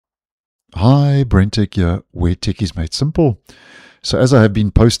Hi, BrenTech here, where tech is made simple. So as I have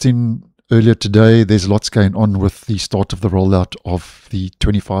been posting earlier today, there's lots going on with the start of the rollout of the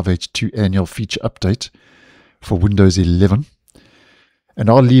 25H2 annual feature update for Windows 11.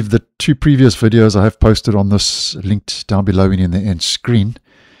 And I'll leave the two previous videos I have posted on this linked down below in the end screen.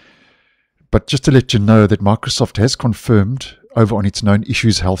 But just to let you know that Microsoft has confirmed over on its known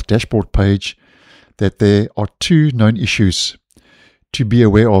issues health dashboard page that there are two known issues to be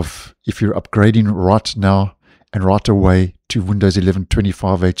aware of if you're upgrading right now and right away to Windows 11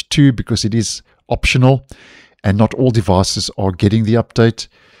 25H2, because it is optional and not all devices are getting the update,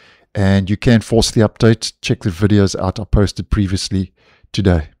 and you can force the update. Check the videos out I posted previously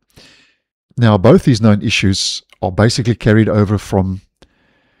today. Now, both these known issues are basically carried over from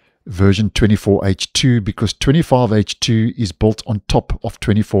version 24H2 because 25H2 is built on top of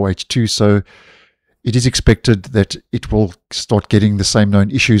 24H2, so it is expected that it will start getting the same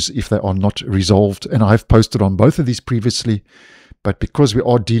known issues if they are not resolved. And I've posted on both of these previously, but because we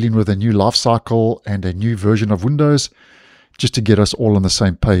are dealing with a new life cycle and a new version of Windows, just to get us all on the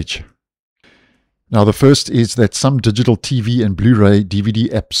same page. Now, the first is that some digital TV and Blu-ray DVD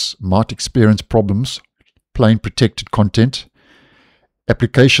apps might experience problems playing protected content.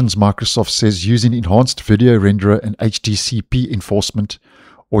 Applications, Microsoft says, using enhanced video renderer and HDCP enforcement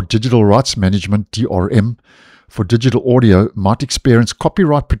or digital rights management DRM for digital audio might experience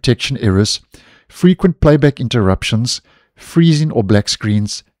copyright protection errors, frequent playback interruptions, freezing or black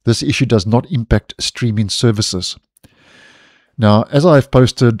screens. This issue does not impact streaming services. Now, as I've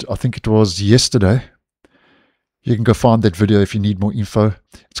posted, I think it was yesterday, you can go find that video if you need more info.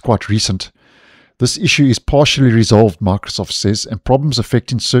 It's quite recent. This issue is partially resolved, Microsoft says, and problems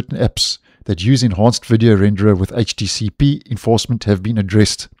affecting certain apps that use enhanced video renderer with HDCP enforcement have been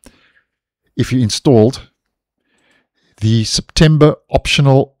addressed. If you installed the September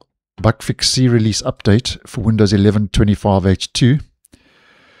optional bug fix C release update for Windows 11 25H2,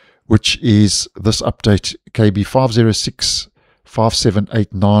 which is this update KB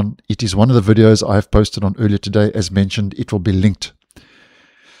 5065789, it is one of the videos I have posted on earlier today. As mentioned, it will be linked.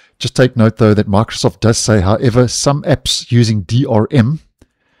 Just take note though that Microsoft does say, however, some apps using DRM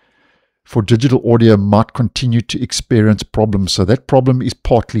for digital audio might continue to experience problems. So that problem is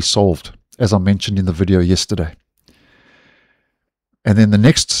partly solved, as I mentioned in the video yesterday. And then the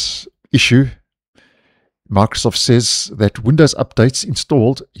next issue, Microsoft says that Windows updates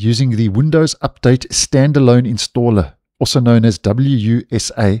installed using the Windows Update Standalone Installer, also known as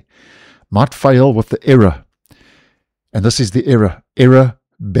WUSA, might fail with the error. And this is the error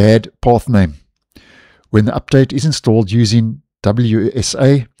bad path name. When the update is installed using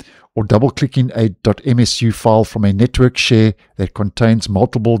WUSA, or double-clicking a .msu file from a network share that contains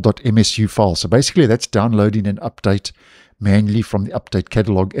multiple .msu files. So basically that's downloading an update manually from the update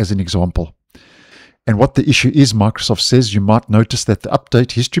catalog as an example. And what the issue is, Microsoft says, you might notice that the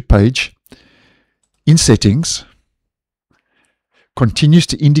update history page in settings continues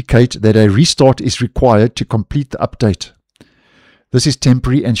to indicate that a restart is required to complete the update. This is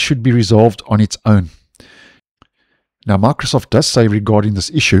temporary and should be resolved on its own. Now, Microsoft does say regarding this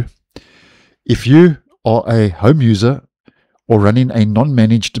issue, if you are a home user or running a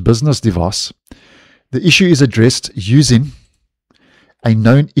non-managed business device, the issue is addressed using a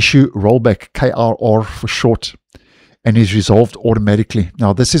known issue rollback, KRR for short, and is resolved automatically.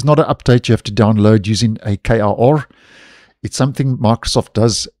 Now, this is not an update you have to download using a KRR. It's something Microsoft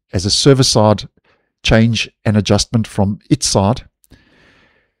does as a server-side change and adjustment from its side.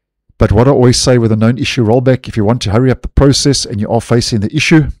 But what I always say with a known issue rollback, if you want to hurry up the process and you are facing the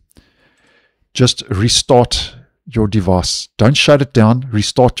issue, just restart your device. Don't shut it down.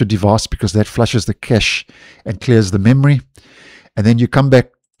 Restart your device, because that flushes the cache and clears the memory. And then you come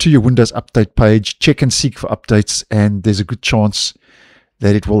back to your Windows Update page, check and seek for updates, and there's a good chance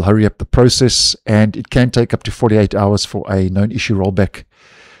that it will hurry up the process. And it can take up to 48 hours for a known issue rollback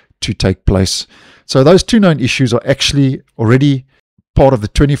to take place. So those two known issues are actually already part of the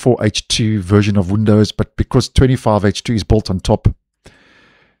 24H2 version of Windows, but because 25H2 is built on top,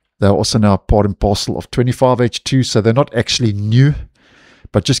 they're also now part and parcel of 25H2, so they're not actually new,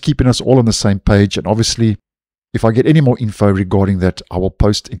 but just keeping us all on the same page. And obviously, if I get any more info regarding that, I will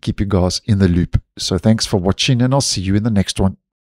post and keep you guys in the loop. So thanks for watching, and I'll see you in the next one.